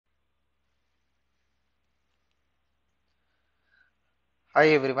Hi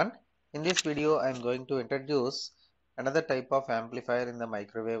everyone, in this video I am going to introduce another type of amplifier in the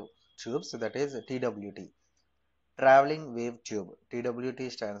microwave tubes, that is TWT, traveling wave tube. TWT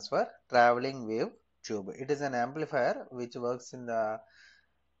stands for traveling wave tube. It is an amplifier which works in the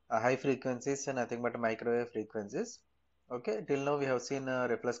high frequencies and nothing but microwave frequencies. Okay, till now we have seen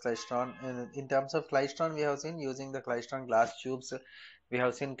reflex klystron. In terms of klystron, we have seen using the klystron glass tubes. We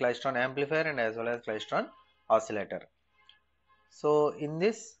have seen klystron amplifier and as well as klystron oscillator. So in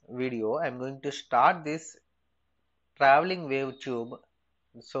this video I am going to start this traveling wave tube.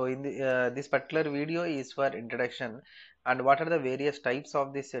 So in this particular video is for introduction and what are the various types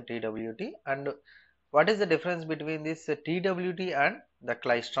of this TWT and what is the difference between this TWT and the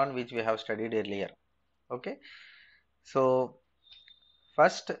klystron which we have studied earlier. Okay, so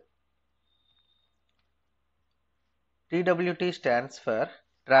first, TWT stands for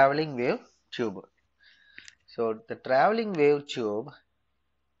traveling wave tube. So the traveling wave tube,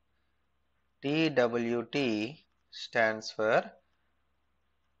 TWT, stands for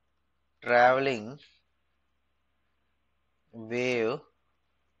traveling wave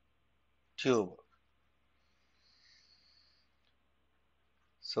tube.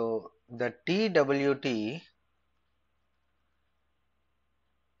 So the TWT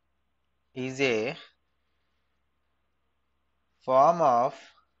is a form of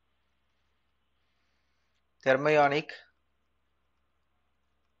thermionic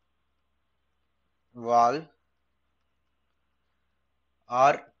valve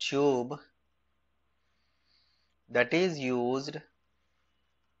or tube that is used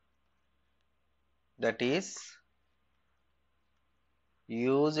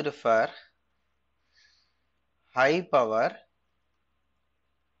for high power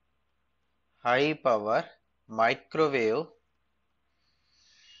microwave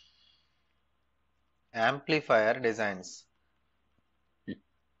amplifier designs.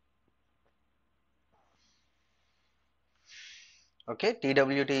 Okay,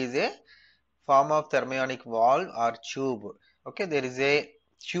 TWT is a form of thermionic valve or tube. Okay, there is a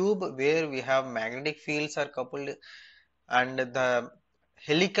tube where we have magnetic fields are coupled and the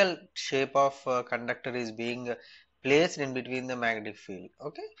helical shape of conductor is being placed in between the magnetic field.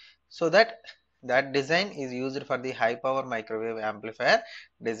 Okay, so that design is used for the high power microwave amplifier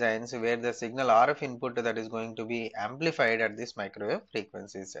designs where the signal RF input that is going to be amplified at this microwave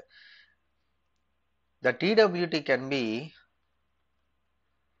frequencies. The TWT can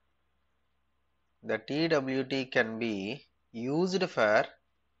be used for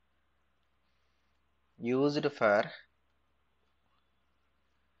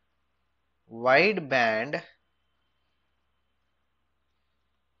wide band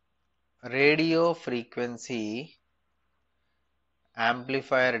radio frequency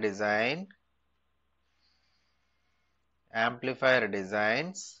amplifier designs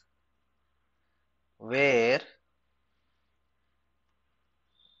where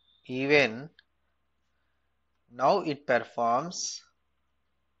even now it performs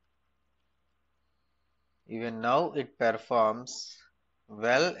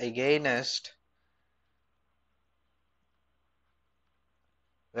well against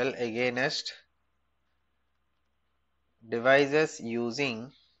devices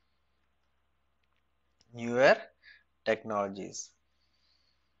using newer technologies.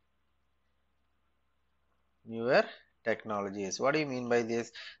 What do you mean by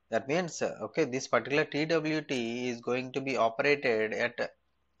this? That means okay, this particular TWT is going to be operated at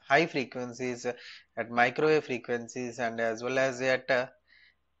high frequencies, at microwave frequencies and as well as at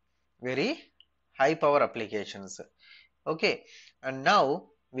very high power applications. Okay, and now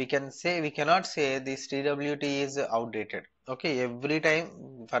we cannot say this TWT is outdated. Okay, every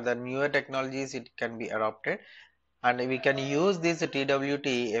time for the newer technologies it can be adopted and we can use this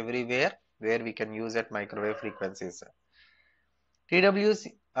TWT everywhere where we can use at microwave frequencies.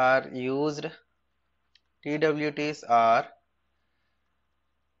 TWTs are used in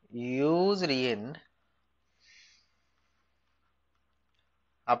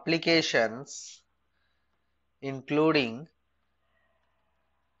applications including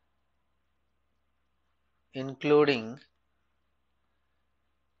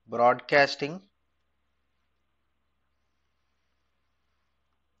broadcasting,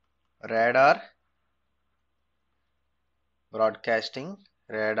 radar,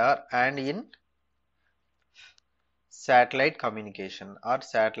 and in satellite communication or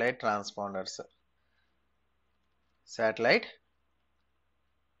satellite transponders.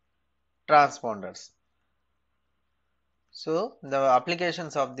 So the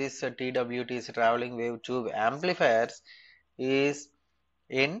applications of this TWT's traveling wave tube amplifiers is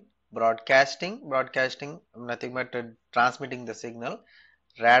in broadcasting nothing but transmitting the signal.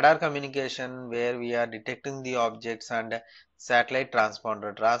 Radar communication, where we are detecting the objects, and satellite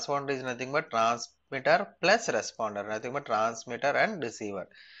transponder. Transponder is nothing but transmitter plus responder, nothing but transmitter and receiver.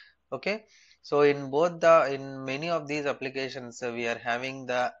 Okay, so in many of these applications we are having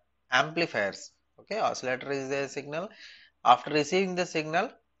the amplifiers. Okay, oscillator is a signal. After receiving the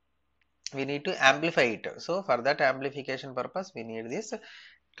signal, we need to amplify it. So for that amplification purpose, we need this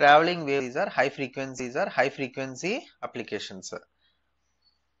traveling wave. These are high frequency applications.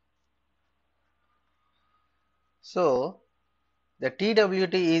 So the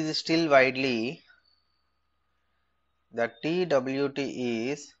TWT is still widely the TWT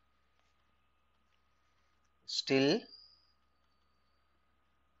is still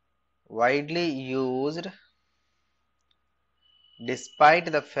widely used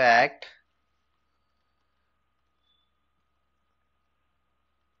despite the fact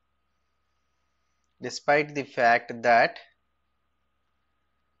that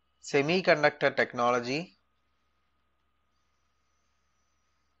semiconductor technology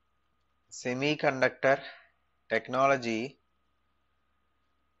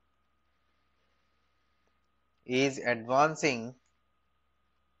is advancing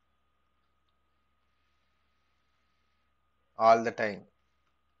all the time.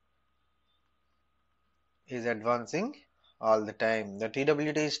 The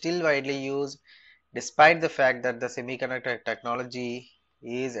TWT is still widely used despite the fact that the semiconductor technology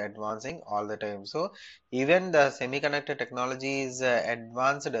is advancing all the time. So even the semiconductor technology is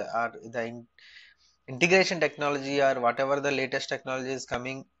advanced, or the integration technology, or whatever the latest technology is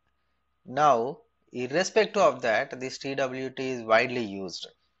coming now, irrespective of that, this TWT is widely used.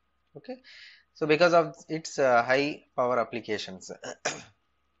 Okay, so because of its high power applications,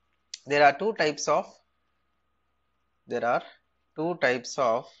 there are two types of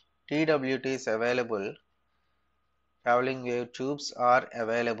TWTs available. Traveling wave tubes are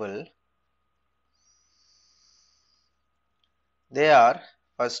available. They are,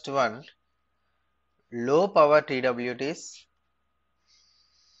 first one, low power TWT,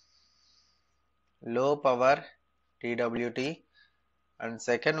 and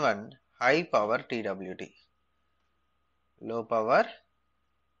second one, high power TWT, low power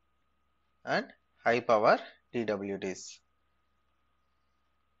and high power TWTs.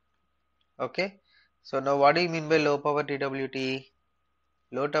 Okay, so now what do you mean by low power TWT?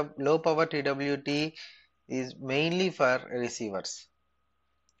 Low power TWT is mainly for receivers.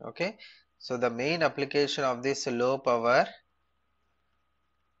 Okay, so the main application of this low power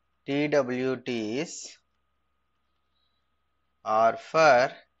TWTs are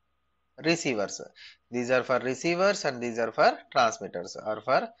for receivers. These are for receivers and these are for transmitters. Are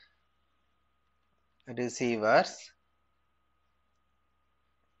for receivers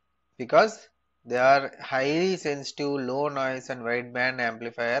because they are highly sensitive, low noise and wideband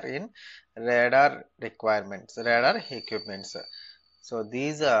amplifier in radar equipments. So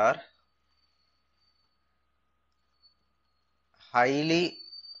these are highly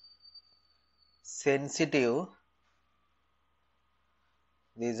sensitive.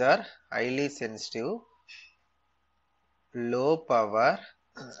 Low power,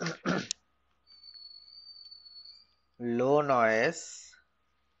 low noise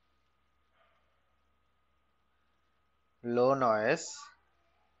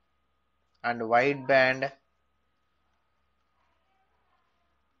and wideband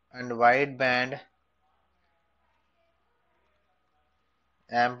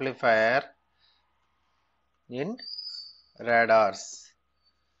amplifier in radars.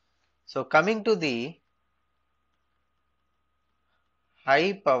 So coming to the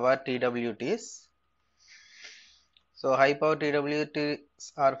high power TWTs. So high power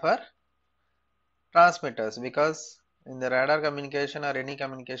TWTs are for transmitters, because in the radar communication or any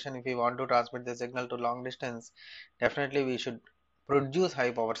communication, if we want to transmit the signal to long distance, definitely we should produce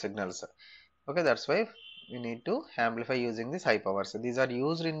high power signals. Okay, that's why we need to amplify using this high power. So these are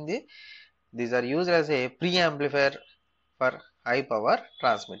used as a pre-amplifier for high power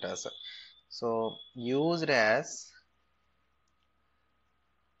transmitters. So used as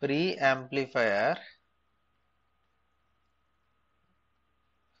pre-amplifier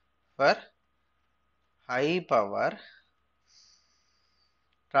for high power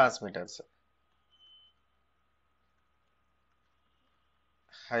transmitters.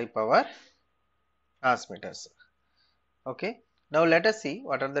 Okay, now let us see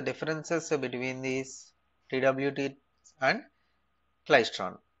what are the differences between these TWT and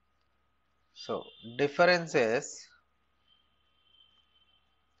Klystron. So differences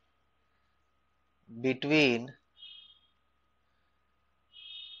between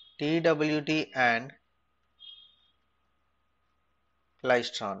TWT and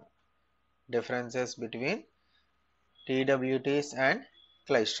Klystron. Differences between TWTs and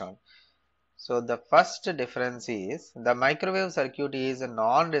Klystron. So the first difference is the microwave circuit is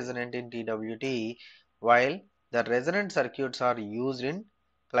non-resonant in TWT while the resonant circuits are used in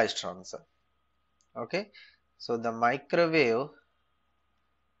Klystrons. Okay, so the microwave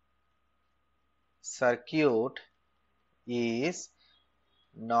circuit is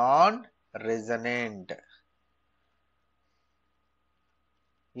non-resonant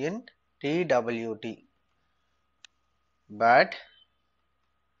in TWT, but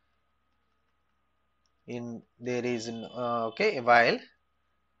in there is while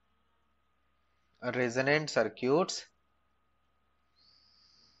resonant circuits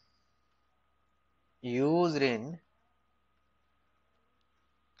used in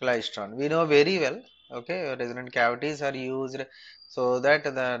Klystron. We know very well, okay, resonant cavities are used so that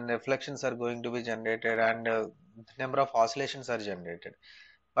the reflections are going to be generated and number of oscillations are generated.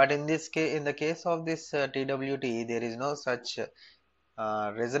 But in this case, in the case of this TWT, there is no such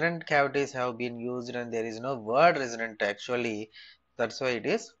resonant cavities have been used and there is no word resonant actually. That's why it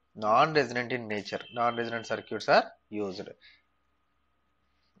is non-resonant in nature. Non-resonant circuits are used.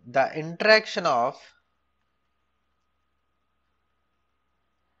 The interaction of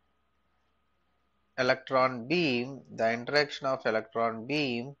electron beam and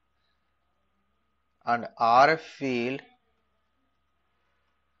RF field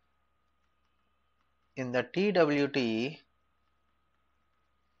in the TWT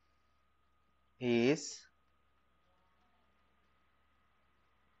is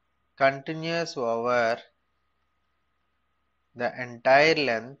continuous over the entire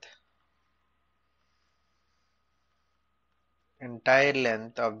length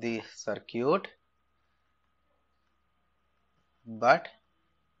of the circuit, but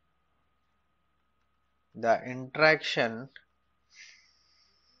the interaction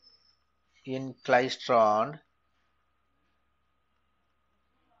in Klystron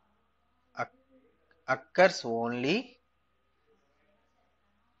occurs only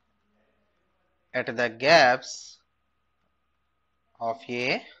at the gaps of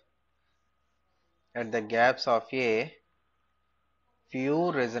a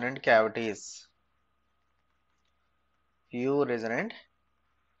few resonant cavities.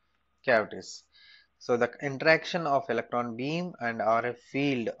 So the interaction of electron beam and RF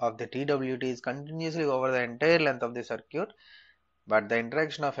field of the TWT is continuously over the entire length of the circuit, but the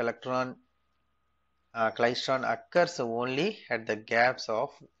interaction of electron Klystron occurs only at the gaps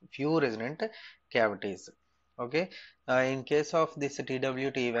of few resonant cavities. Okay, in case of this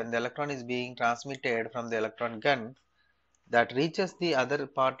TWT, when the electron is being transmitted from the electron gun, that reaches the other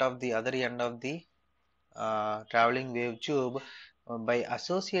part of the other end of the traveling wave tube by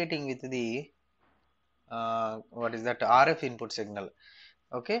associating with the what is that RF input signal.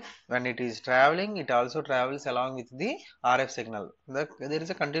 Okay, when it is traveling, it also travels along with the RF signal. There is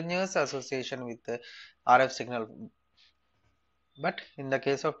a continuous association with the RF signal, but in the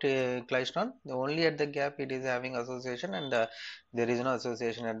case of Klystron, only at the gap it is having association and there is no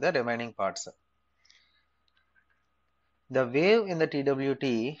association at the remaining parts. The wave in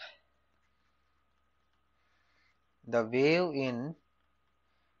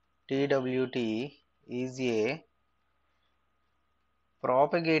TWT is a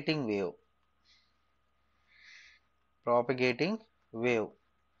propagating wave,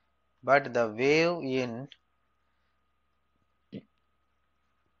 but the wave in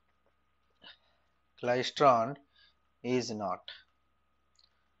Klystron is not.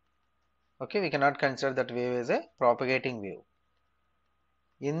 Okay, we cannot consider that wave as a propagating wave.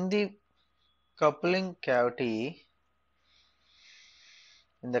 In the coupling cavity,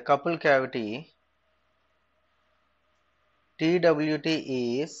 TWT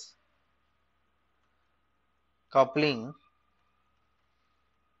is coupling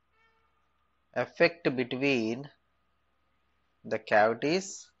effect between the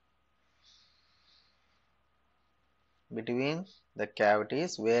cavities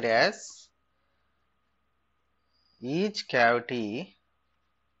whereas each cavity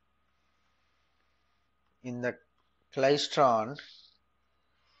in the Klystron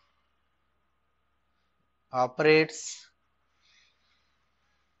operates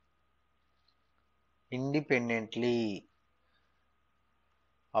independently.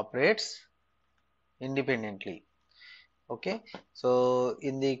 Okay, so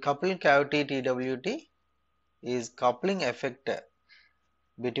in the coupled cavity, TWT is coupling effect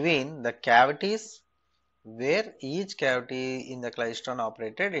between the cavities where each cavity in the Klystron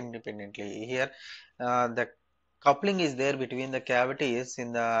operated independently. Here the coupling is there between the cavities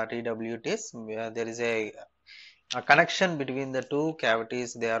in the TWTs. There is a connection between the two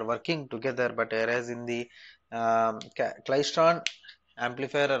cavities. They are working together, but whereas in the Klystron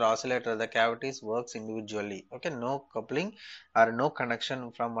amplifier or oscillator, the cavities works individually. Okay, no coupling or no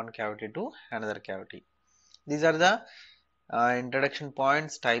connection from one cavity to another cavity. These are the introduction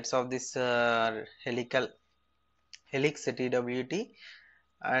points, types of this helix TWT,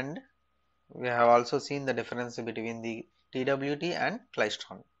 and we have also seen the difference between the TWT and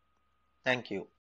Klystron. Thank you.